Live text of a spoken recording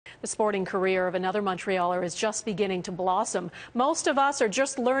The sporting career of another Montrealer is just beginning to blossom. Most of us are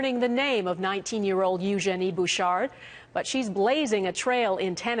just learning the name of 19-year-old Eugenie Bouchard, but she's blazing a trail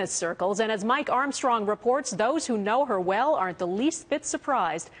in tennis circles. And as Mike Armstrong reports, those who know her well aren't the least bit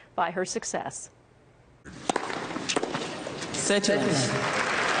surprised by her success. She's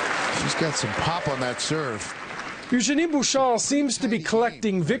got some pop on that serve. Eugenie Bouchard seems to be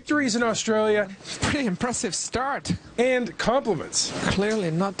collecting victories in Australia. Pretty impressive start. And compliments.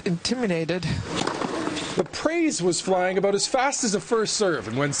 Clearly not intimidated. The praise was flying about as fast as a first serve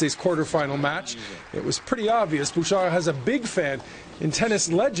in Wednesday's quarterfinal match. It was pretty obvious Bouchard has a big fan in tennis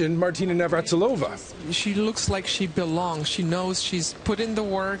legend Martina Navratilova. She looks like she belongs. She knows she's put in the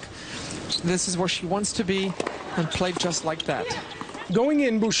work. This is where she wants to be and played just like that. Going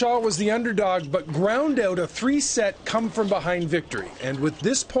in, Bouchard was the underdog, but ground out a three-set come-from-behind victory, and with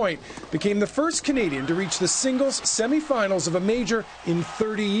this point, became the first Canadian to reach the singles semifinals of a major in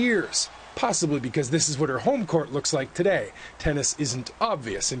 30 years. Possibly because this is what her home court looks like today. Tennis isn't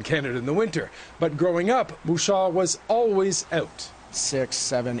obvious in Canada in the winter, but growing up, Bouchard was always out. 6,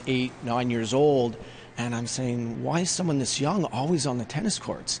 7, 8, 9 years old, and I'm saying, why is someone this young always on the tennis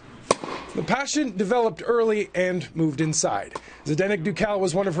courts? The passion developed early and moved inside. Zdenek Ducal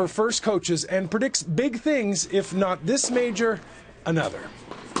was one of her first coaches and predicts big things, if not this major, another.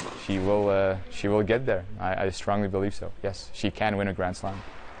 She will get there. I strongly believe so. Yes, she can win a Grand Slam.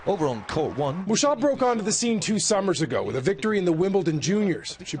 Over on court one. Bouchard broke onto the scene 2 summers ago with a victory in the Wimbledon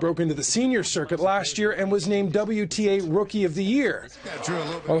Juniors. She broke into the senior circuit last year and was named WTA Rookie of the Year.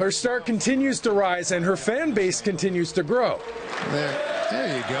 While her start continues to rise and her fan base continues to grow.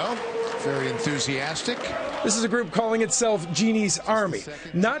 There you go. Very enthusiastic. This is a group calling itself Eugenie's Army.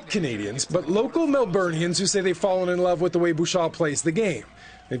 Not Canadians, but local Melburnians who say they've fallen in love with the way Bouchard plays the game.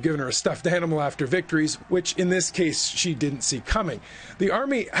 They've given her a stuffed animal after victories, which in this case she didn't see coming. The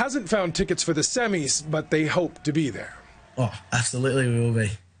Army hasn't found tickets for the semis, but they hope to be there. Oh, absolutely we will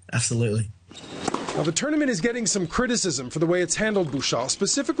be. Absolutely. Now, the tournament is getting some criticism for the way it's handled Bouchard,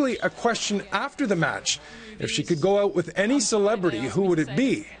 specifically a question after the match. If she could go out with any celebrity, who would it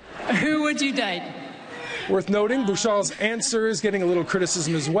be? Who would you date? Worth noting, Bouchard's answer is getting a little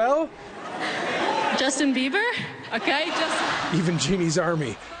criticism as well. Justin Bieber? Okay, Justin. Even Eugenie's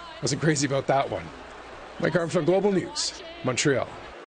Army wasn't crazy about that one. Mike Armstrong, Global News, Montreal.